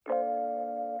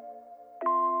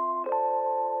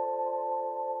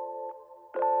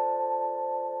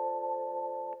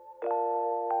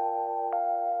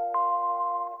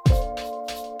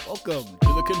Welcome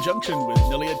to The Conjunction with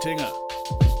Neli,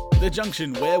 the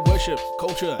junction where worship,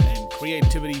 culture, and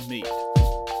creativity meet.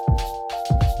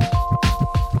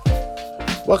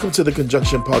 Welcome to The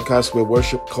Conjunction Podcast where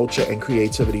worship, culture, and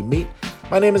creativity meet.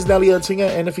 My name is Neli,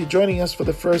 and if you're joining us for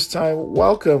the first time,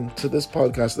 welcome to this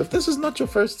podcast. If this is not your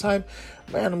first time,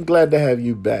 man, I'm glad to have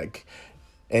you back.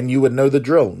 And you would know the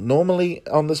drill. Normally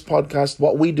on this podcast,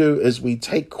 what we do is we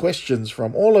take questions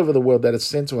from all over the world that is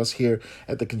sent to us here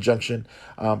at the Conjunction,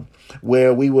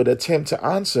 where we would attempt to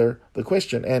answer the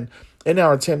question. And in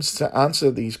our attempts to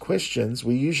answer these questions,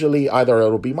 we usually either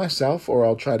it'll be myself or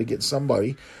I'll try to get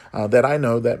somebody that I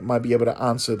know that might be able to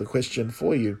answer the question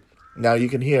for you. Now, you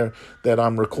can hear that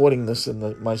I'm recording this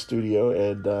in my studio,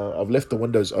 and I've left the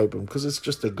windows open because it's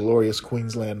just a glorious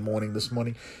Queensland morning this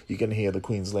morning. You can hear the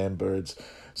Queensland birds,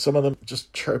 some of them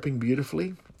just chirping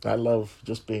beautifully. I love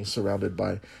just being surrounded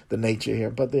by the nature here.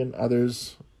 But then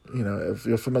others, you know, if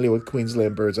you're familiar with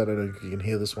Queensland birds, I don't know if you can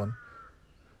hear this one.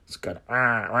 It's got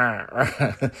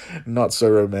not so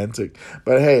romantic.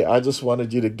 But hey, I just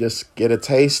wanted you to just get a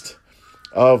taste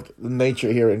of the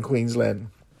nature here in Queensland.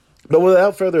 But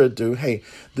without further ado, hey,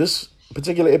 this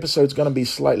particular episode is going to be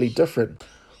slightly different.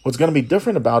 What's going to be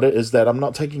different about it is that I'm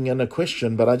not taking in a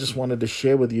question, but I just wanted to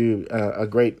share with you a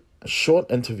great short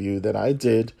interview that I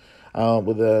did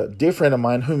with a dear friend of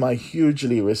mine whom I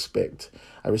hugely respect.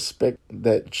 I respect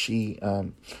that she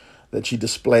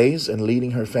displays in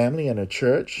leading her family and her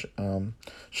church.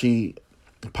 She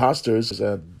pastors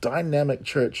a dynamic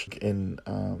church in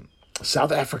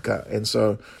South Africa, and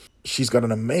so she's got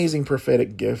an amazing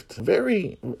prophetic gift, a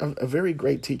very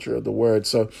great teacher of the word.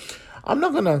 So I'm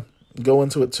not going to go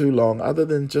into it too long, other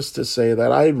than just to say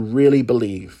that I really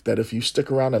believe that if you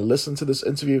stick around and listen to this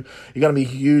interview, you're going to be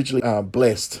hugely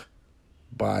blessed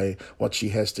by what she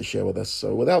has to share with us.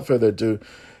 So without further ado,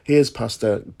 here's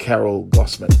Pastor Carol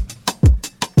Gossman.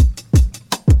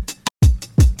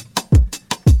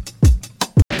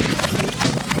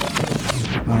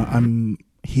 I'm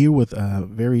here with a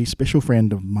very special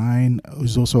friend of mine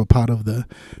who's also a part of the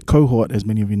cohort. As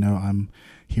many of you know, I'm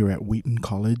here at Wheaton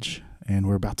College, and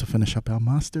we're about to finish up our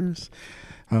masters.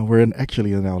 We're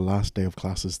actually in our last day of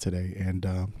classes today, and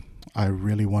I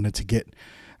really wanted to get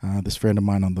this friend of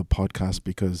mine on the podcast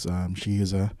because she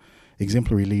is a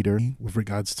exemplary leader with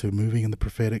regards to moving in the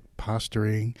prophetic,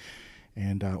 pastoring,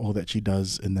 and all that she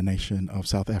does in the nation of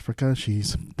South Africa.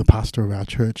 She's the pastor of our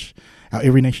church, our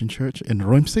Every Nation Church in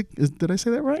Ruimsig. Did I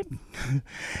say that right?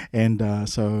 And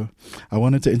so I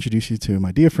wanted to introduce you to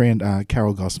my dear friend,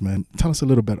 Carol Gossman. Tell us a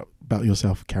little bit about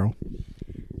yourself, Carol.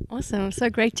 Awesome. So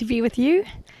great to be with you.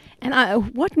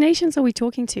 And what nations are we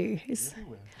talking to?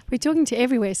 We're talking to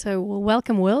everywhere. So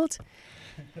welcome, world.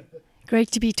 Great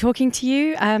to be talking to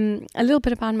you. A little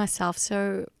bit about myself.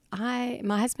 So my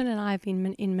husband and I have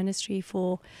been in ministry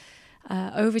for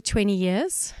over 20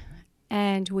 years,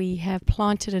 and we have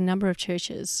planted a number of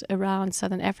churches around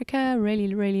Southern Africa.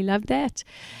 Really, really love that.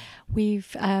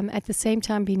 We've at the same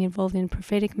time been involved in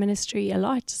prophetic ministry a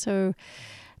lot, so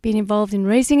been involved in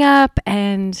raising up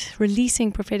and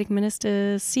releasing prophetic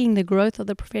ministers, seeing the growth of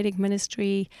the prophetic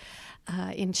ministry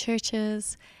in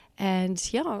churches, and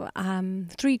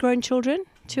 3 grown children,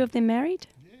 2 of them married.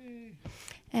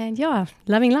 And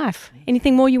loving life.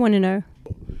 Anything more you want to know?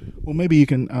 Well, maybe you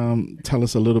can tell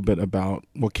us a little bit about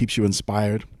what keeps you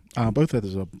inspired, both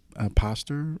as a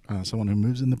pastor, someone who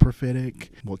moves in the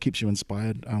prophetic, what keeps you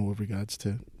inspired with regards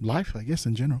to life, I guess,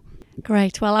 in general.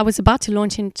 Great. Well, I was about to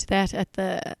launch into that at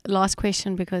the last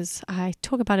question because I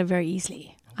talk about it very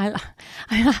easily. I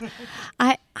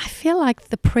feel like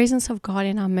the presence of God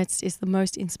in our midst is the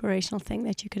most inspirational thing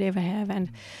that you could ever have.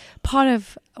 And part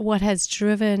of what has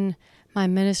driven my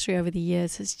ministry over the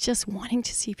years is just wanting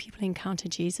to see people encounter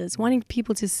Jesus, wanting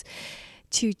people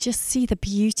to just see the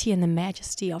beauty and the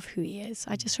majesty of who he is.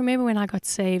 I just remember when I got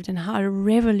saved and how it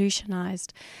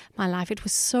revolutionized my life. It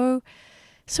was so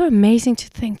amazing to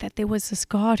think that there was this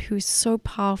God who is so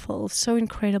powerful, so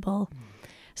incredible,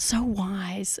 so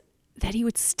wise, that he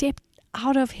would step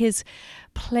out of his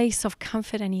place of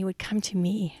comfort and he would come to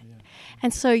me. Yeah.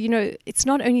 And so, it's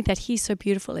not only that he's so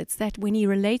beautiful, it's that when he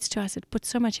relates to us, it puts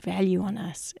so much value on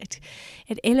us. It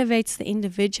elevates the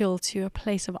individual to a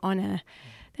place of honor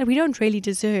that we don't really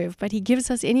deserve, but he gives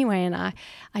us anyway. And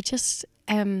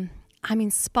I'm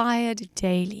inspired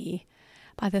daily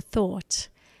by the thought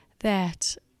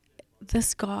that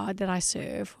this God that I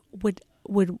serve would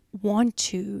want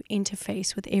to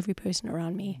interface with every person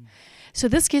around me. So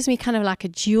this gives me kind of like a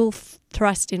dual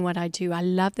thrust in what I do. I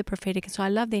love the prophetic, and so I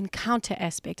love the encounter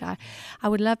aspect. I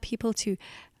would love people to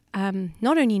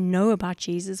not only know about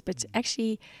Jesus, but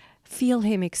actually feel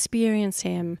Him, experience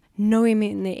Him, know Him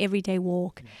in their everyday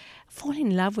walk, fall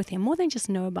in love with Him, more than just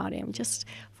know about Him, just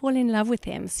fall in love with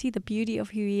Him, see the beauty of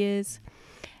who He is.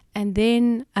 And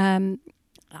then the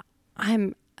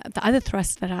other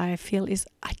thrust that I feel is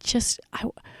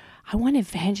I want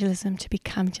evangelism to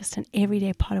become just an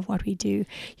everyday part of what we do.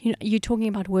 You know, you're talking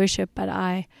about worship, but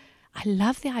I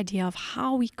love the idea of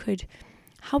how we could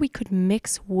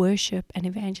mix worship and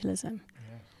evangelism.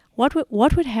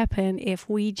 What would happen if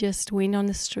we just went on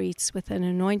the streets with an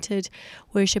anointed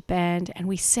worship band and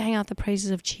we sang out the praises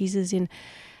of Jesus in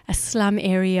a slum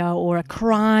area or a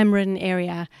crime-ridden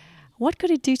area? What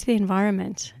could it do to the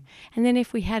environment? And then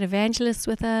if we had evangelists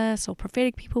with us or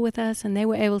prophetic people with us, and they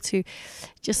were able to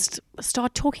just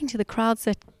start talking to the crowds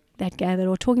that gathered,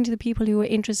 or talking to the people who were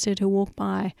interested who walked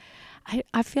by,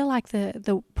 I feel like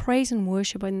the praise and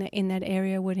worship in that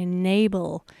area would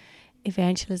enable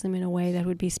evangelism in a way that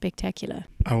would be spectacular.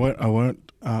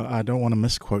 I don't want to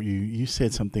misquote you. You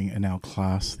said something in our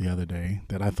class the other day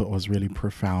that I thought was really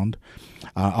profound.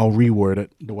 I'll reword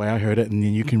it the way I heard it, and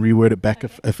then you can reword it back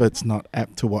if it's not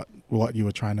apt to what you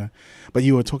were trying to. But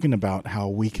you were talking about how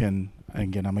we can,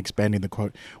 again, I'm expanding the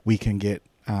quote, we can get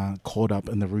caught up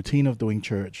in the routine of doing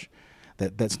church.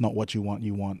 That's not what you want.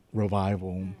 You want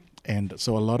revival. And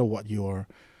so a lot of what you're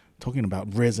talking about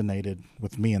resonated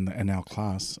with me in our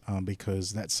class,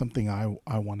 because that's something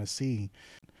I want to see.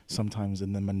 Sometimes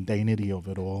in the mundanity of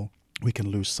it all, we can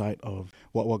lose sight of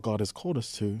what God has called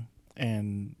us to,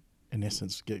 and in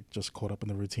essence get just caught up in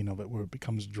the routine of it where it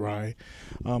becomes dry.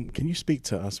 Can you speak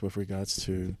to us with regards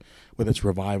to whether it's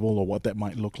revival or what that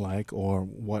might look like, or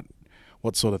what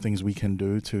sort of things we can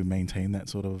do to maintain that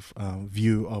sort of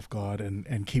view of God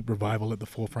and keep revival at the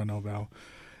forefront of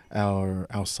our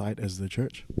sight as the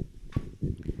church?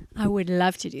 I would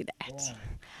love to do that.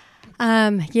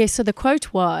 So the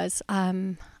quote was,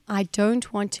 I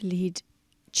don't want to lead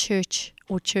church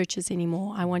or churches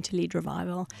anymore. I want to lead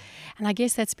revival. And I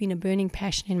guess that's been a burning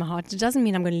passion in my heart. It doesn't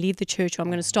mean I'm going to leave the church or I'm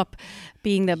going to stop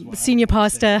being the senior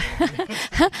pastor.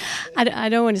 I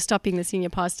don't want to stop being the senior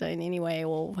pastor in any way,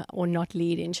 or not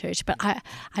lead in church. But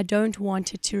I don't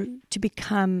want it to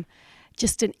become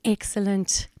just an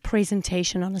excellent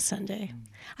presentation on a Sunday.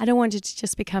 I don't want it to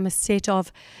just become a set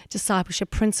of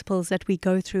discipleship principles that we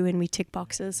go through and we tick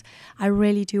boxes. I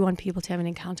really do want people to have an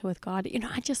encounter with God. You know,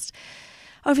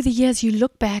 over the years, you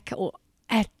look back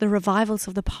at the revivals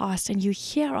of the past and you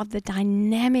hear of the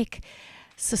dynamic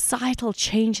societal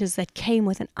changes that came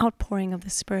with an outpouring of the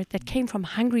Spirit, that came from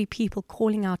hungry people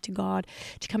calling out to God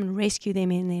to come and rescue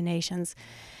them in their nations.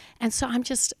 And so I'm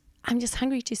just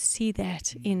hungry to see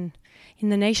that in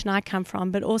the nation I come from,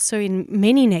 but also in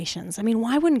many nations. I mean,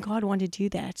 why wouldn't God want to do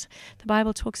that? The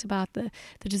Bible talks about the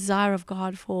desire of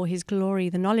God for His glory,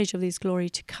 the knowledge of His glory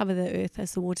to cover the earth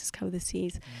as the waters cover the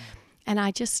seas. And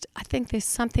I think there's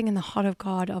something in the heart of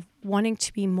God of wanting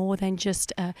to be more than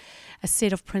just a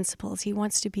set of principles. He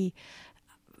wants to be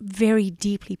very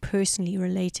deeply, personally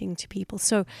relating to people.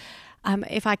 So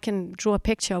if I can draw a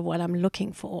picture of what I'm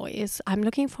looking for, is I'm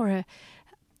looking for a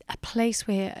place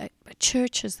where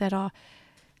churches that are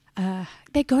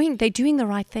they're doing the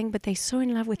right thing, but they're so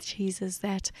in love with Jesus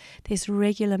that there's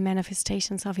regular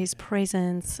manifestations of His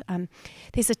presence.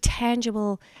 There's a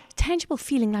tangible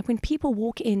feeling, like when people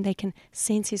walk in, they can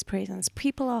sense His presence.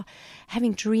 People are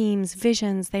having dreams,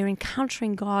 visions. They're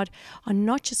encountering God on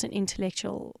not just an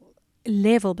intellectual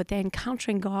level, but they're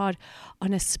encountering God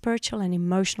on a spiritual and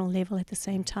emotional level at the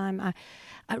same time.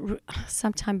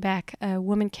 Some time back, a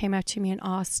woman came up to me and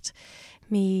asked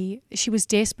me, she was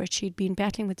desperate. She'd been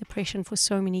battling with depression for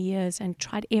so many years and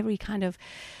tried every kind of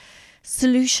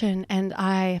solution. And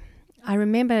I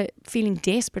remember feeling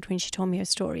desperate when she told me her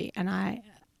story. And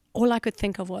all I could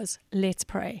think of was, let's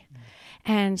pray.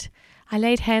 And I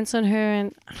laid hands on her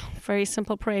and very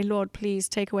simple prayer, Lord, please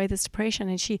take away this depression.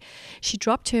 And she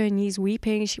dropped to her knees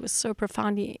weeping. She was so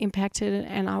profoundly impacted.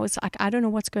 And I was like, I don't know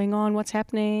what's going on, what's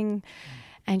happening.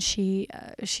 And she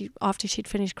after she'd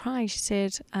finished crying, she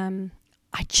said,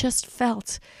 I just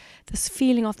felt this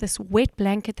feeling of this wet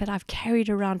blanket that I've carried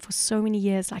around for so many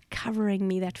years, like covering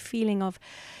me, that feeling of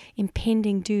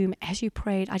impending doom. As you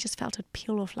prayed, I just felt it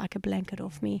peel off like a blanket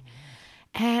off me.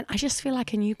 And I just feel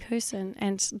like a new person.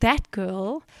 And that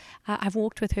girl, I've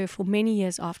walked with her for many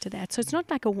years after that. So it's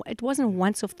not like it wasn't a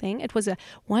once-off thing. It was a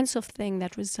once-off thing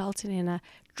that resulted in a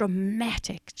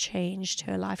dramatic change to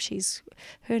her life.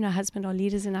 Her and her husband are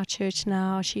leaders in our church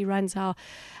now. She runs our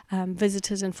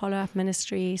visitors and follow-up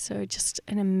ministry. So just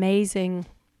an amazing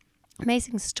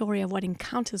story of what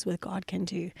encounters with God can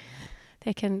do.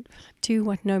 They can do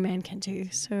what no man can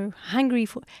do. So hungry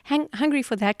for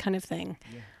that kind of thing.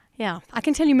 Yeah, I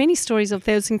can tell you many stories of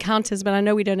those encounters, but I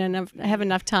know we don't have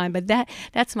enough time. But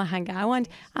that's my hunger. I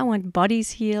want bodies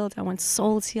healed. I want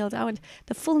souls healed. I want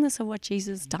the fullness of what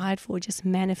Jesus died for just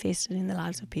manifested in the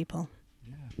lives of people.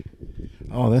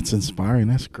 Oh, that's inspiring.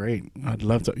 That's great. I'd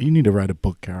love to. You need to write a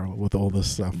book, Carol, with all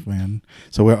this stuff, man.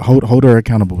 So we'll hold her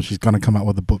accountable. She's going to come out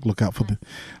with a book. Look out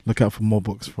for more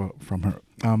books from her.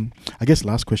 I guess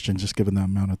last question, just given the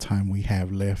amount of time we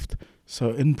have left.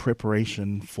 So in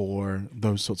preparation for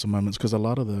those sorts of moments, because a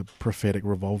lot of the prophetic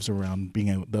revolves around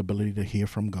the ability to hear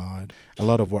from God. A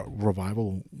lot of what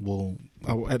revival will,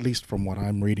 at least from what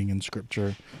I'm reading in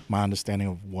Scripture, my understanding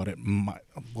of what it might,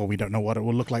 well, we don't know what it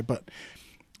will look like, but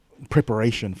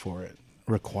preparation for it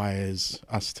requires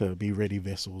us to be ready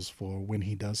vessels for when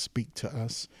he does speak to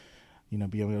us,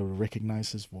 be able to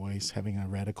recognize his voice, having a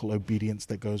radical obedience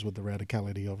that goes with the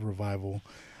radicality of revival.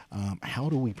 How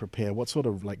do we prepare? What sort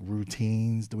of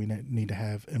routines do we need to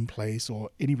have in place, or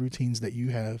any routines that you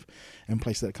have in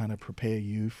place that kind of prepare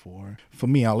you for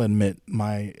me? I'll admit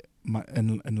my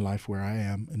in life where I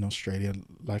am in Australia,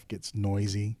 life gets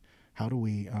noisy. How do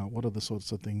we, what are the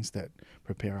sorts of things that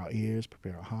prepare our ears,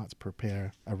 prepare our hearts,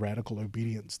 prepare a radical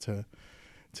obedience to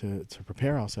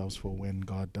prepare ourselves for when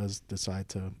God does decide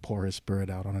to pour his Spirit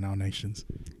out on our nations?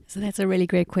 So that's a really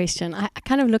great question. I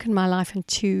kind of look at my life in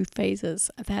two phases,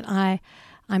 that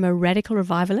I'm a radical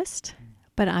revivalist,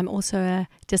 but I'm also a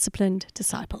disciplined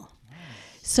disciple.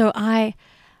 So I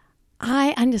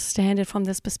understand it from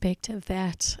this perspective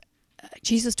that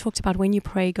Jesus talked about when you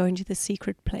pray, go into the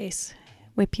secret place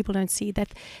where people don't see,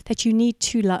 that you need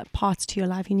two parts to your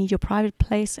life. You need your private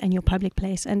place and your public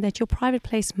place, and that your private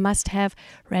place must have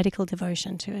radical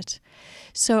devotion to it.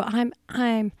 So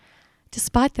I'm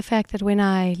despite the fact that when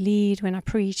I lead, when I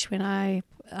preach, when I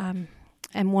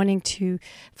am wanting to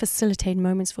facilitate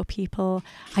moments for people,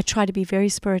 I try to be very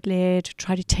Spirit-led,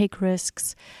 try to take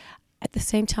risks. At the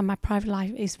same time, my private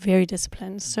life is very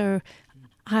disciplined. So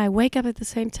I wake up at the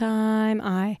same time.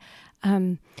 I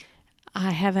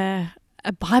have a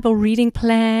Bible reading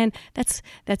plan.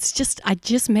 That's just, I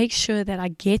just make sure that I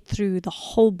get through the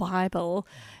whole Bible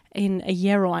in a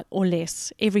year or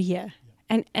less every year.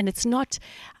 And it's not,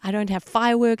 I don't have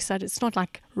fireworks. It's not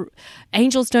like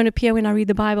angels don't appear when I read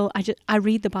the Bible. I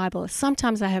read the Bible.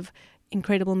 Sometimes I have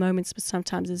incredible moments, but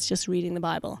sometimes it's just reading the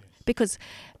Bible. Because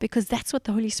that's what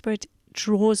the Holy Spirit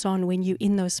draws on when you're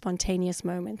in those spontaneous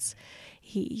moments.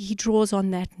 He draws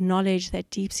on that knowledge, that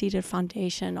deep-seated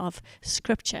foundation of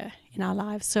Scripture in our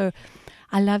lives. So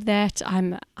I love that.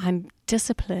 I'm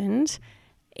disciplined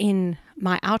in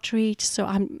my outreach. So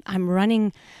I'm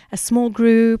running a small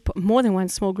group, more than one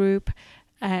small group.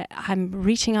 I'm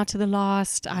reaching out to the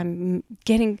lost. I'm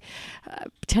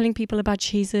telling people about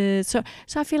Jesus. So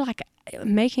I feel like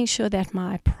making sure that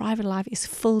my private life is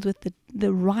filled with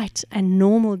the right and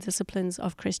normal disciplines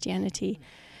of Christianity.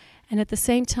 And at the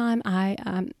same time,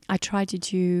 I try to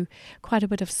do quite a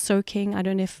bit of soaking. I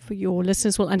don't know if your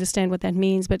listeners will understand what that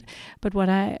means, but what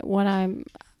I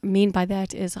mean by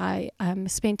that is I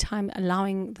spend time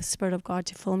allowing the Spirit of God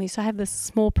to fill me. So I have this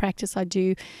small practice I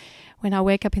do when I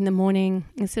wake up in the morning.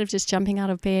 Instead of just jumping out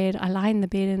of bed, I lie in the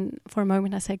bed, and for a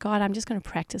moment I say, God, I'm just going to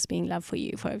practice being loved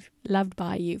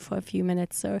by you for a few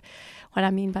minutes. So what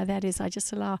I mean by that is I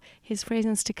just allow his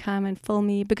presence to come and fill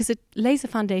me, because it lays the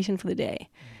foundation for the day.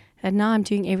 That now I'm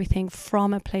doing everything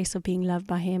from a place of being loved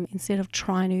by him instead of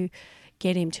trying to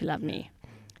get him to love me.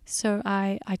 So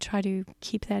I try to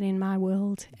keep that in my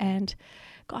world. And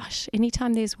gosh,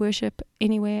 anytime there's worship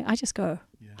anywhere, I just go.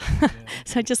 Yeah.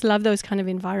 So I just love those kind of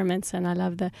environments, and I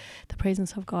love the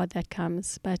presence of God that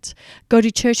comes. But go to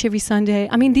church every Sunday.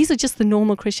 I mean, these are just the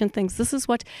normal Christian things. This is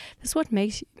what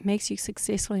makes you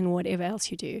successful in whatever else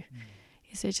you do.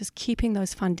 Is it just keeping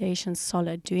those foundations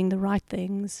solid, doing the right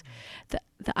things, the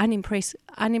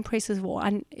unimpressive or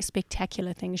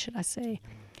unspectacular things, should I say,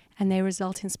 and they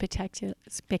result in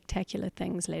spectacular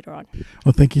things later on.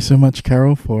 Well, thank you so much,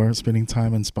 Carol, for spending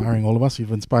time inspiring all of us.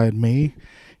 You've inspired me,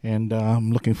 and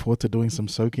I'm looking forward to doing some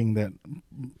soaking that,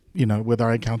 whether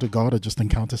I encounter God or just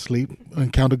encounter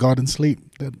God and sleep.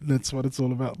 That's what it's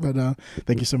all about. But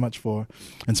thank you so much for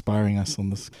inspiring us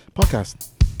on this podcast.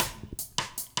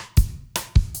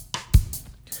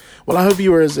 Well, I hope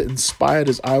you were as inspired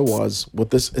as I was with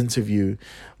this interview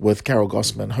with Carol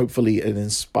Gossman. Hopefully it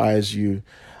inspires you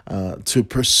to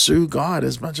pursue God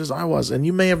as much as I was. And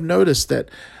you may have noticed that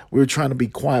we were trying to be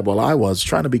quiet. Well, I was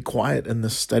trying to be quiet in the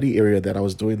study area that I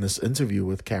was doing this interview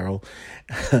with Carol.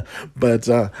 But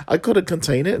I couldn't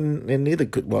contain it, and neither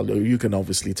could, well, you can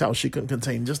obviously tell she couldn't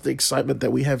contain just the excitement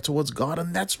that we have towards God.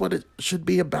 And that's what it should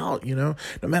be about, No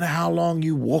matter how long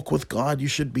you walk with God, you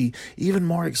should be even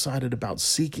more excited about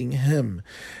seeking Him.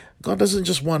 God doesn't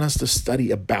just want us to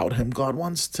study about him. God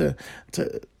wants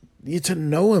you to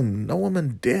know him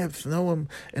in depth, know him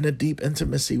in a deep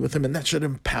intimacy with him. And that should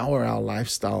empower our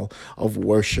lifestyle of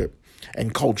worship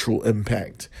and cultural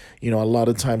impact. A lot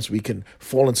of times we can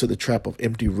fall into the trap of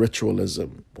empty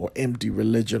ritualism or empty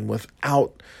religion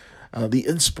without the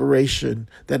inspiration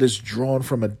that is drawn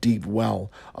from a deep well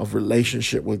of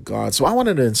relationship with God. So I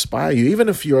wanted to inspire you, even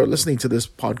if you're listening to this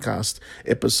podcast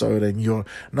episode and you're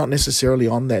not necessarily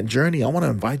on that journey, I want to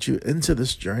invite you into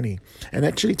this journey and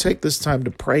actually take this time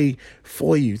to pray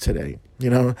for you today.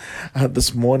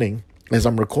 This morning, as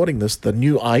I'm recording this, the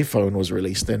new iPhone was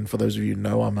released. And for those of you who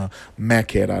know, I'm a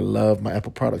Mac head. I love my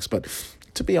Apple products. But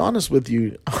to be honest with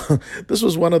you, this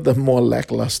was one of the more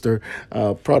lackluster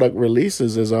product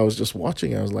releases. As I was just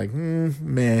watching, I was like,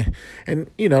 meh. And,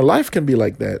 life can be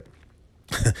like that.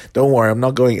 Don't worry, I'm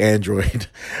not going Android.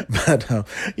 But, I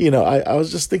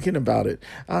was just thinking about it.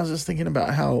 I was just thinking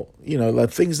about how, the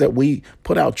things that we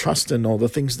put our trust in, or the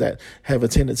things that have a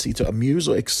tendency to amuse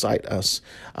or excite us,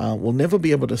 will never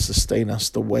be able to sustain us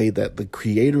the way that the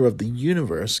creator of the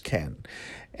universe can.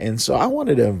 And so I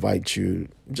wanted to invite you,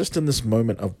 just in this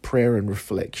moment of prayer and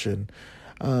reflection,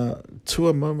 to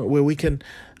a moment where we can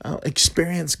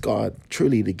experience God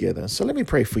truly together. So let me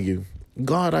pray for you.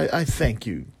 God, I thank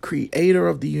you, creator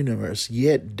of the universe,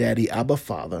 yet Daddy, Abba,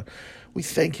 Father. We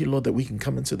thank you, Lord, that we can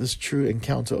come into this true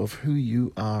encounter of who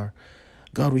you are.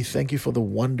 God, we thank you for the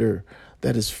wonder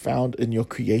that is found in your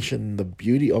creation, the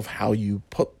beauty of how you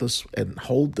put this and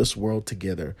hold this world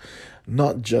together,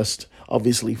 not just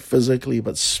obviously physically,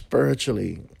 but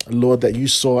spiritually. Lord, that you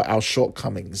saw our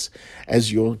shortcomings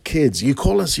as your kids. You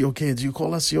call us your kids. You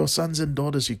call us your sons and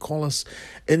daughters. You call us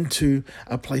into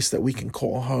a place that we can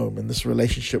call home in this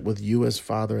relationship with you as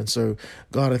Father. And so,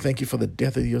 God, I thank you for the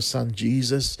death of your Son,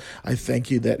 Jesus. I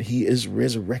thank you that he is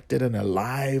resurrected and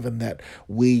alive, and that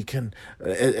we can,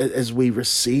 as we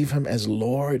receive him as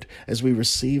Lord, as we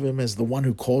receive him as the one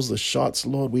who calls the shots,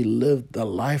 Lord, we live the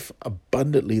life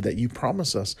abundantly that you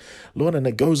promise us, Lord, and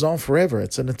it goes on forever.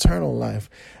 It's an eternal life.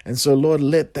 And so, Lord,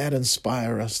 let that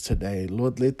inspire us today.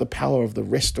 Lord, let the power of the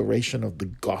restoration of the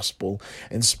gospel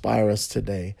inspire us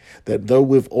today, that though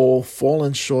we've all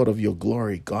fallen short of your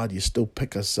glory, God, you still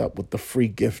pick us up with the free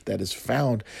gift that is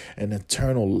found in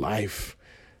eternal life.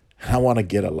 And I want to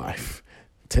get a life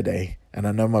today. And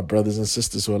I know my brothers and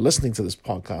sisters who are listening to this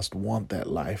podcast want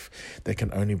that life that can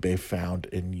only be found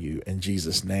in you. In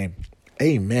Jesus' name.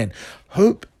 Amen.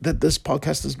 Hope that this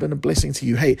podcast has been a blessing to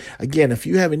you. Hey, again, if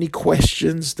you have any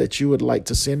questions that you would like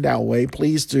to send our way,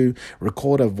 please do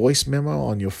record a voice memo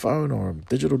on your phone or a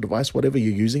digital device, whatever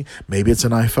you're using. Maybe it's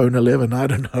an iPhone 11, I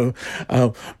don't know.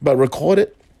 But record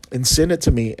it and send it to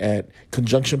me at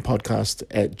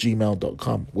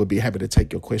conjunctionpodcast@gmail.com. We'll be happy to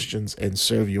take your questions and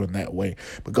serve you in that way.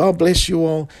 But God bless you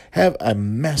all. Have a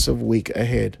massive week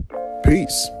ahead.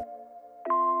 Peace.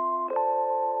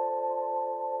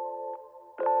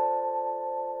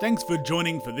 Thanks for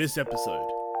joining for this episode.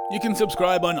 You can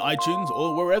subscribe on iTunes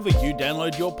or wherever you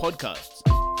download your podcasts.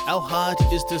 Our heart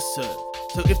is to serve.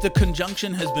 So if the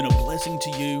conjunction has been a blessing to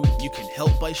you, you can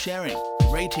help by sharing,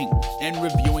 rating, and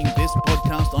reviewing this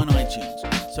podcast on iTunes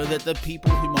so that the people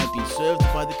who might be served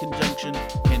by the conjunction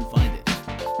can find it.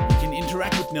 You can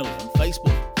interact with Neli on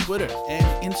Facebook, Twitter, and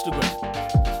Instagram.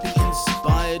 Be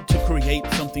inspired to create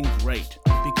something great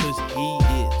because he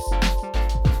is.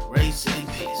 Grace and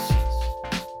peace.